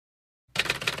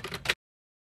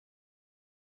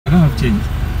have change?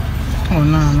 Oh,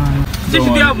 no. Did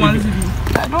you have one CD?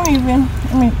 I don't even.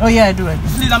 Oh, yeah, I do.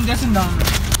 Please, I'm getting down.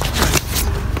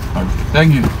 Okay,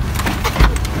 thank you.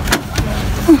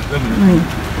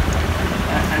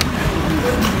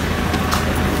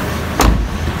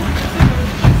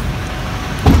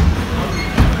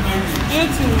 You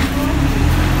too.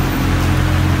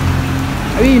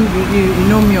 I mean, you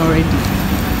know me already.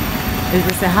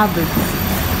 It's a habit.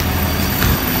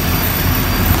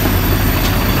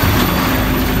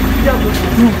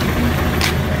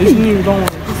 It's me, you don't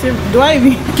want. Do I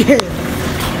even care?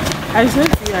 I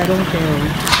said to you, I don't care.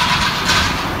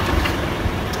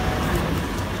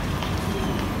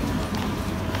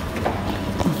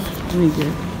 Let me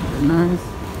get nice.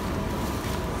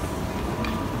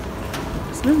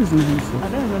 This is nice. I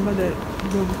don't remember the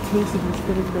place of the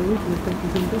spirit, the roof was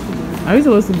taking. Are we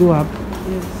supposed to go up?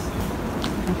 Yes.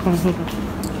 I can't hold on.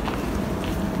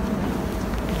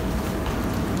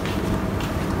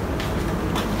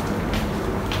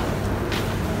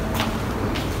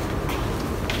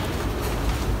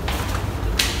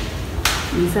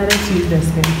 You decided to use the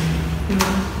stairs.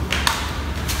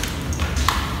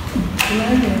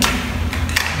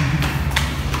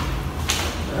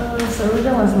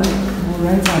 Saroja was like,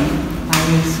 right on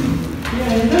ISC.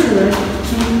 Yeah, it does right.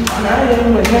 And I am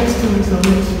like next 2 weeks or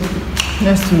next week.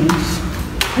 Next 2 weeks.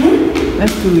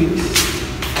 Next 2 weeks.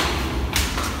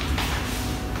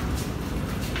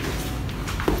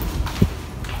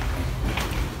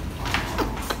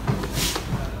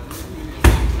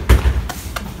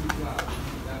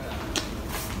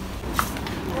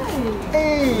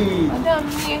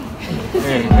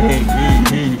 Hey.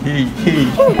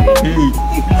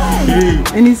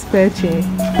 Any spare chair?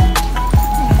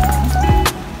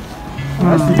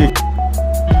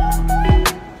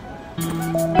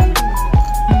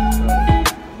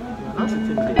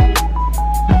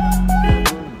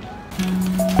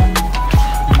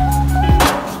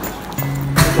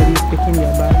 Everybody's picking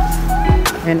their bags,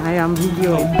 and I am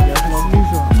videoing as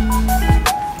usual.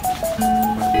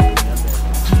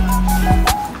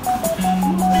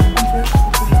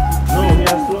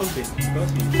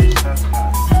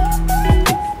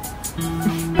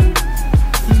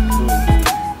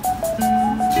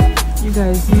 You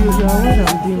guys, you are aware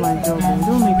I'm doing my job and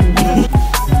don't make me feel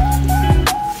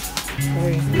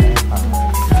sorry.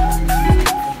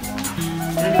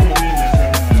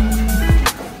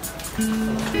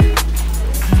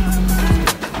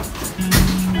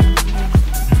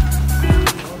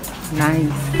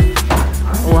 Nice.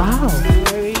 Wow.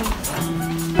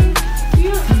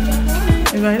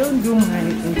 If I don't do my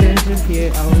internship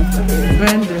here, I will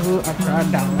burn the whole Accra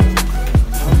down.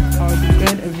 I'll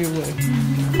burn everywhere.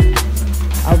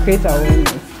 I'll create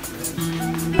awareness.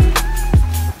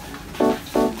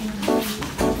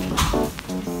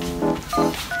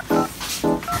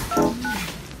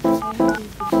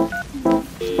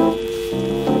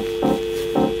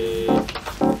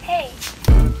 Hey.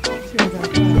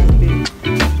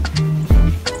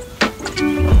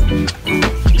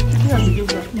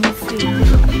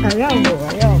 I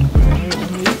am.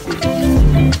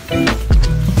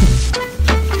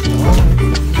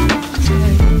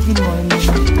 Good morning.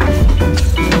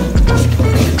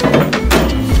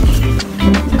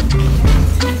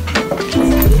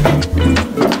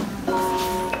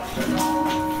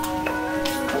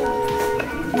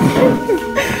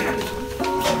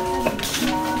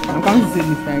 I'm coming to see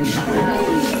you Friday.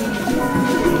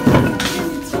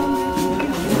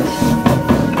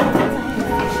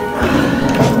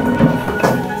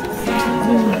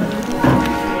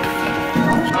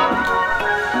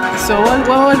 So what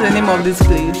was the name of this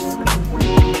place?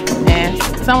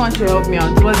 Someone should help me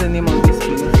out. What's the name of this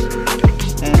place?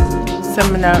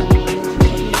 Seminar.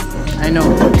 I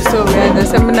know. So we're in the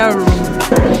seminar room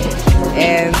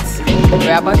and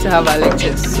we're about to have our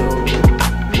lectures. So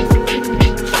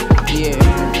yeah,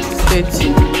 stay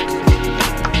tuned.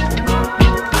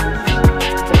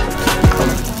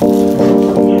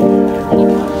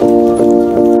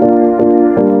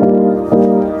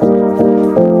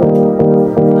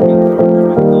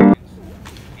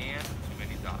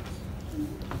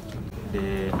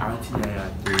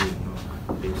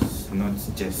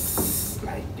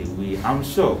 I'm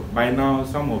sure by now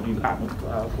some of you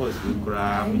of course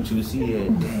you choose here.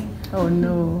 Oh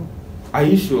no. Are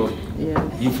you sure? Yeah.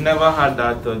 You've never had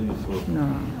that thought before? No.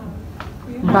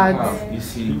 But you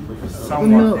see,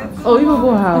 someone. No. Oh, you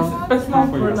go how? Personal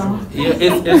pronoun. Yeah,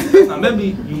 it's personal.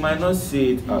 Maybe you might not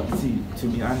say it. See, to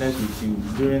be honest with you,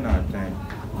 during our time,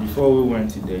 before we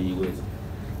went to the US,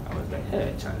 I was like,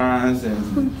 hey, chance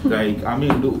and like, I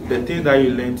mean, look, the thing that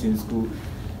you learned in school,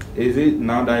 Is it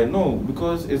now that I know?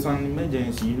 Because it's an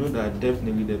emergency, you know that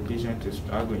definitely the patient is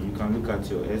struggling. You can look at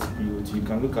your SPOT, you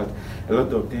can look at a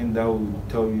lot of things that will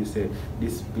tell you, say,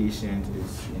 this patient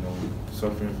is,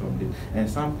 suffering from this. And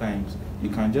sometimes you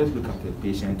can just look at the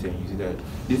patient and you see that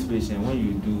this patient, when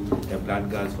you do the blood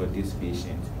gas for this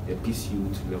patient, the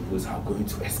PCO2 levels are going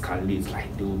to escalate,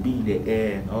 like they will be in the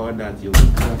air and all that. You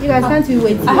guys can't be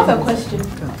waiting. I have a question.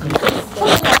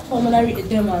 Pulmonary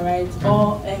edema, right?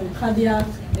 Or cardiac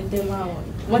edema, or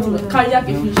what is it? Cardiac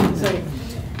effusion, sorry.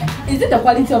 Is it the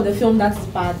quality of the film that is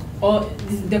bad, or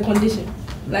is it the condition?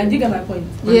 Like, do you get my point?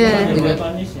 Yeah.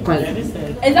 Exactly.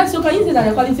 So can you say that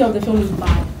the quality of the film is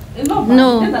bad? It's not bad.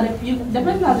 No. The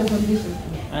person has a condition.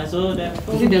 And so the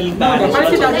quality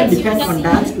doesn't depend on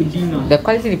that. The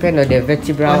quality depends on the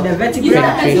vertebral. On the vertebral. You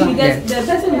know, the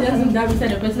person who doesn't that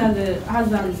said the person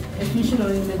has an effusion or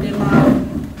edema.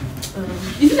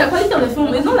 You see, the quality of the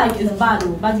film is not like it's bad,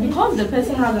 but because the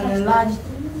person has an enlarged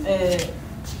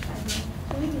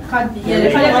quality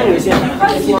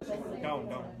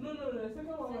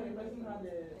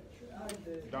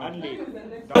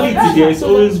there is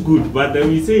always good, but then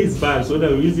we say it's bad so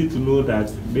that we use it to know that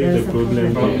there's a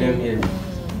problem.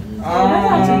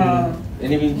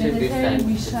 And even check this side.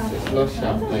 It's not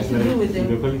sharp.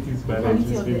 The quality is bad, and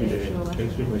just maybe the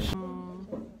X-ray machine.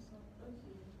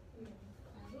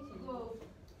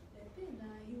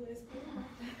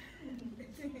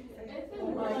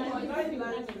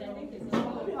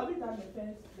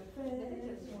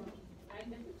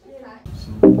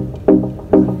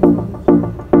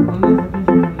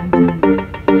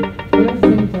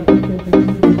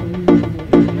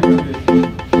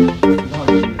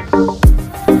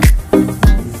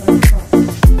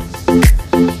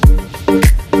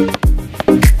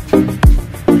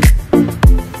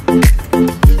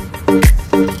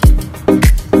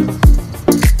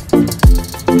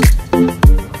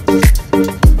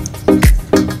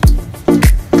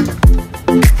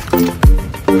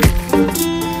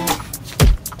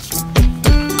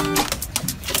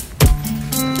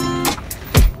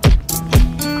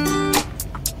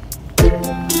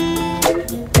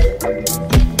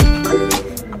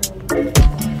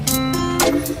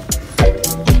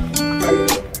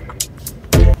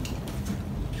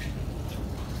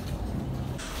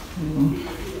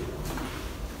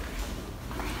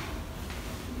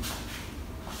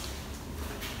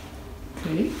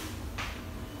 Okay.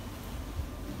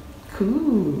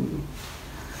 Cool.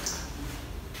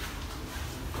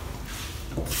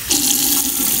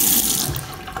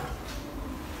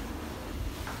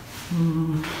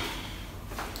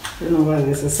 I don't know why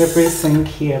there's a separate sink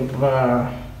here,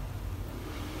 but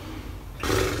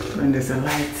when there's a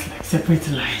light, like separate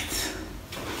light,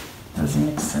 doesn't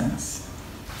make sense.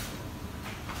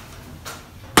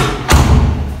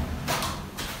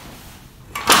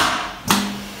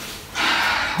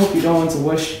 Hope you don't want to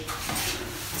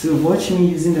watch me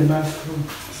using the bathroom.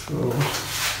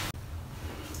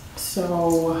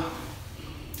 So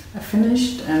I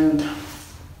finished, and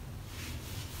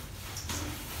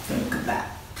look at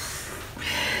that.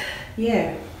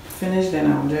 Yeah, finished,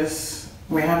 and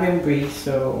we're having break,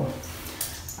 so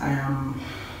I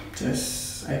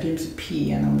came to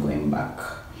pee and I'm going back.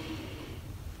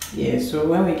 Yeah, so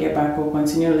when we get back, we'll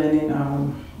continue learning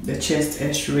the chest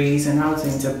x-rays and how to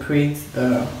interpret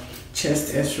the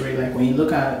chest x-ray. Like when you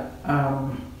look at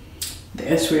the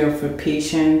x-ray of a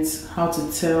patient, how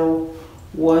to tell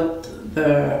what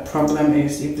the problem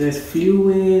is, if there's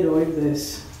fluid or if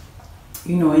there's,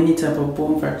 any type of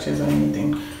bone fractures or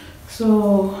anything.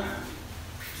 So,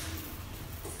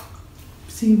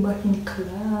 see you back in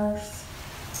class.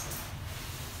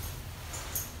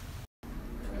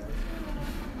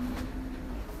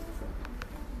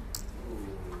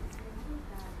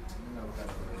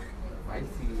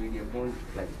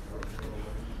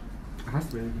 It has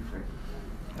to be different.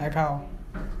 Like how?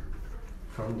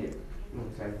 From there. No,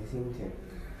 it's like the same thing.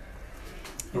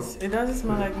 It doesn't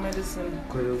smell like medicine.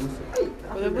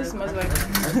 Kolebu smells like.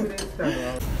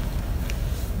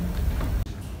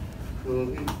 So,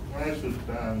 why should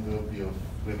that angle be of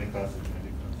clinical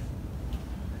significance?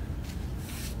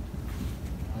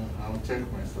 I'll check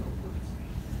myself, but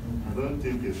I don't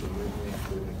think it's of any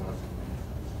clinical significance.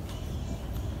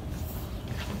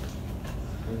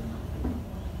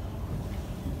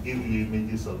 Give you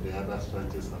images of the other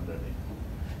structures underneath.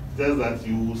 Just that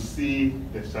you will see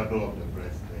the shadow of the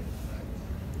breast there, right?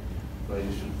 But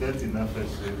you should get enough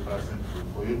X-ray passing through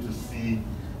for you to see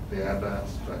the other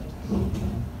structures. Okay.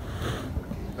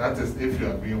 That is if you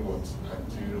are doing what?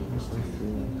 Anterior,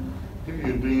 posterior. If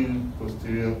you're doing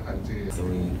posterior, anterior. So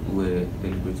we were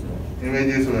deliberating.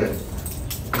 Images were?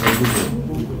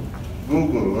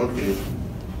 Google, okay.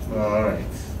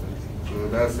 Alright. So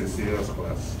that's a serious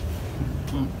class.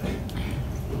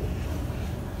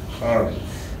 Alright.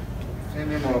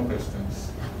 Any more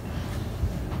questions?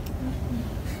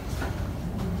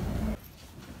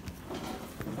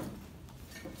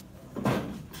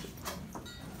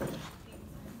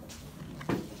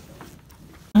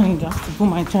 I have to put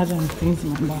my charger and things in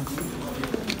my bag.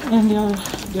 And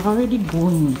they're already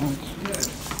going. Like.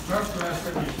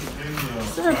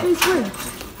 Sir, please wait.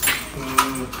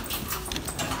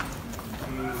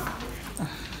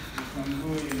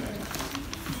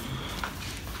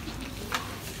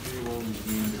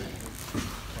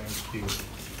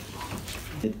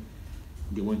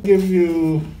 They want to give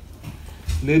you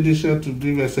leadership to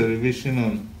give us a revision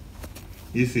on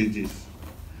ECGs.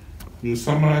 You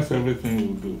summarize everything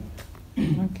you do.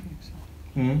 Okay, sir.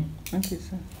 Okay,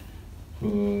 sir. For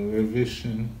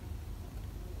revision,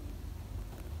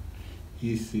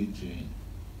 ECG.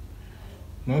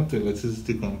 Not the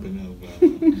electricity company of Ghana.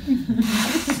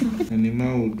 And the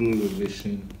man will do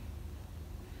revision,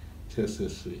 chest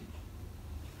X-ray.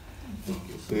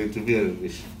 Okay, so it will be a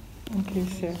revision. Okay,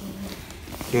 sir.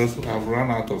 Because I've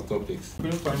run out of topics.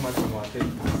 Couldn't find much more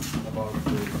about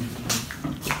the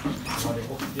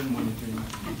oxygen monitoring.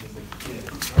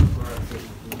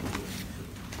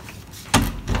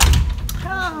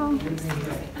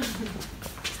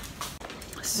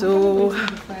 So,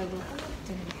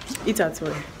 eat at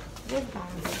where?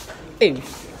 Hey,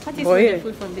 What is boy. the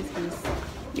food from this place?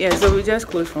 Yeah, so we just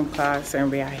closed from class and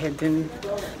we are heading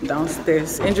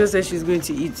downstairs. Angel says she's going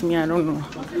to eat me, I don't know.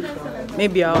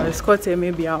 Maybe I'll escort her,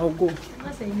 maybe I'll go.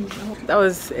 That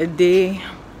was a day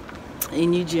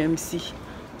in UGMC.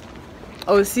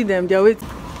 I will see them, they're waiting.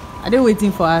 Are they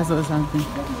waiting for us or something?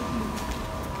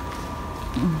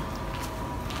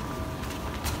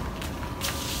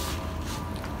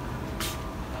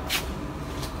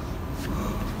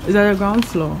 Is that the ground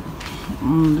floor?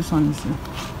 This one is here.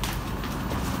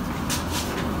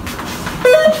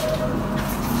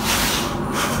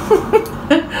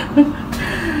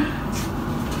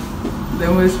 The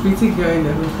most pretty girl in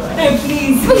the whole class. Hey,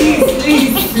 please.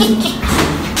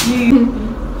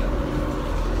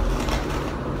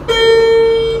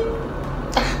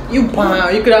 You wow,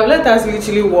 you could have let us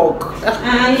literally walk.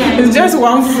 Yeah. It's just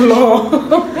one floor.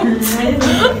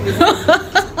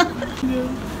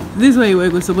 This is where you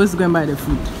were supposed to go and buy the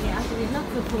food. Yeah, actually, not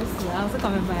supposed to. I was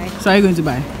coming by. So are you going to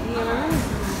buy?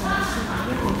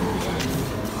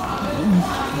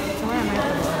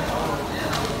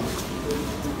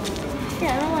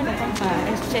 Yeah, I don't want to come for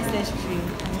chest X-ray.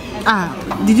 Ah,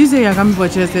 did you say you're coming for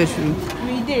chest X-ray?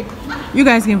 We did. You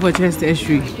guys came for chest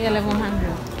X-ray? Yeah,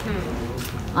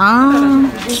 1100. Ah,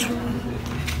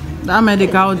 that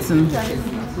medical thing.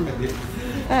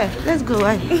 Hey, let's go.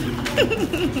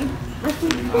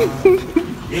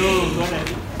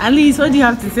 At least, what do you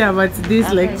have to say about today's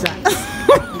lecture?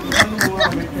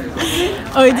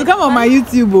 Oh, it will come on my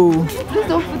YouTube. Oh.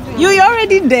 You're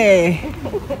already there.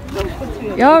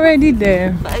 You're already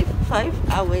there.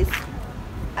 5 hours.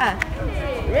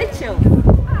 Rachel.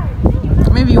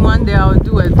 Maybe one day I'll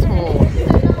do a tour.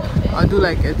 I'll do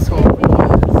like a tour.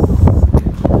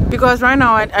 Because right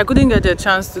now I couldn't get a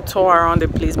chance to tour around the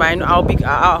place, but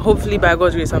I'll hopefully by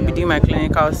God's grace I'll be doing my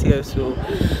clinicals here. So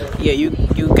yeah, you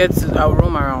get to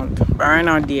roam around. But right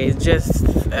now there is just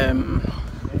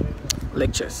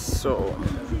lectures. So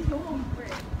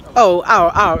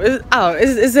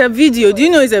it's a video. Do you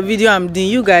know it's a video I'm doing,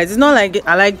 you guys? It's not like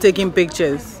I like taking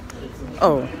pictures.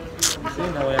 Oh,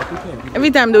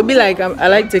 every time they'll be like I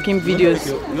like taking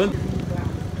videos.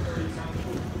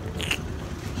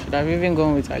 Should have even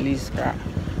gone with Alice.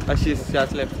 She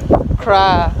has left.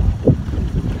 Cry.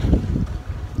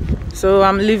 So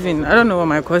I'm leaving. I don't know what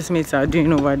my classmates are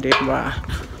doing over there, but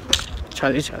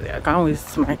Charlie, I can't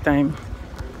waste my time.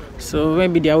 So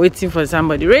maybe they are waiting for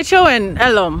somebody. Rachel and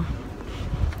Elom,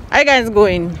 are you guys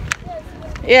going?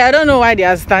 Yeah, I don't know why they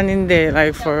are standing there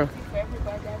like for.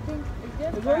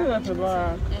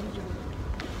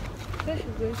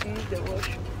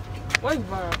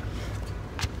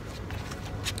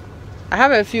 I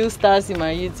have a few stars in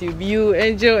my YouTube. You,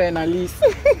 Angel, and Alice.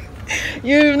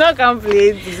 You've not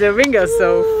complained, so bring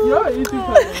yourself. Your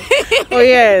YouTube channel. Oh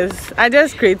yes, I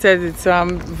just created it, so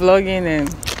I'm vlogging and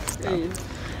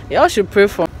y'all should pray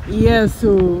for me. Yeah,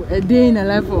 so a day in the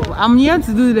life of. I'm here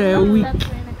to do the week.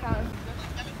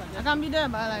 I can be there,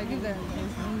 but like give them.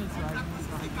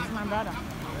 It's my brother.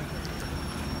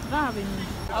 I don't have any.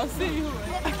 I'll see you.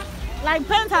 Like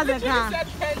Pence has a car.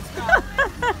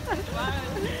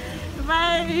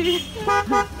 Bye.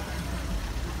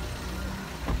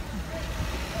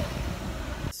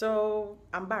 So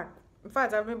I'm back. In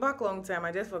fact, I've been back long time.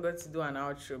 I just forgot to do an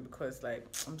outro because like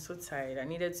I'm so tired. I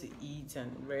needed to eat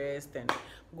and rest and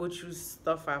go through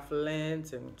stuff I've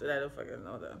learned and I don't forget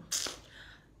all that.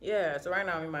 Yeah, so right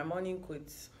now I'm in my morning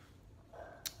coat.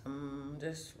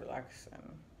 Just relaxing.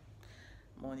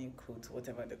 Morning coat,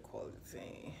 whatever they call it.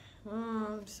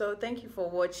 So thank you for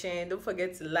watching. Don't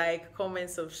forget to like,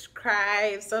 comment,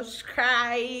 subscribe,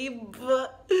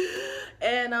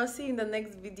 and I'll see you in the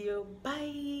next video.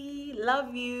 Bye.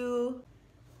 Love you.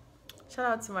 Shout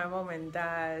out to my mom and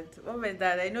dad.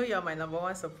 I know you're my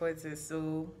 #1 supporter,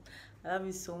 so I love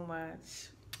you so much.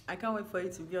 I can't wait for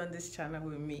you to be on this channel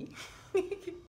with me.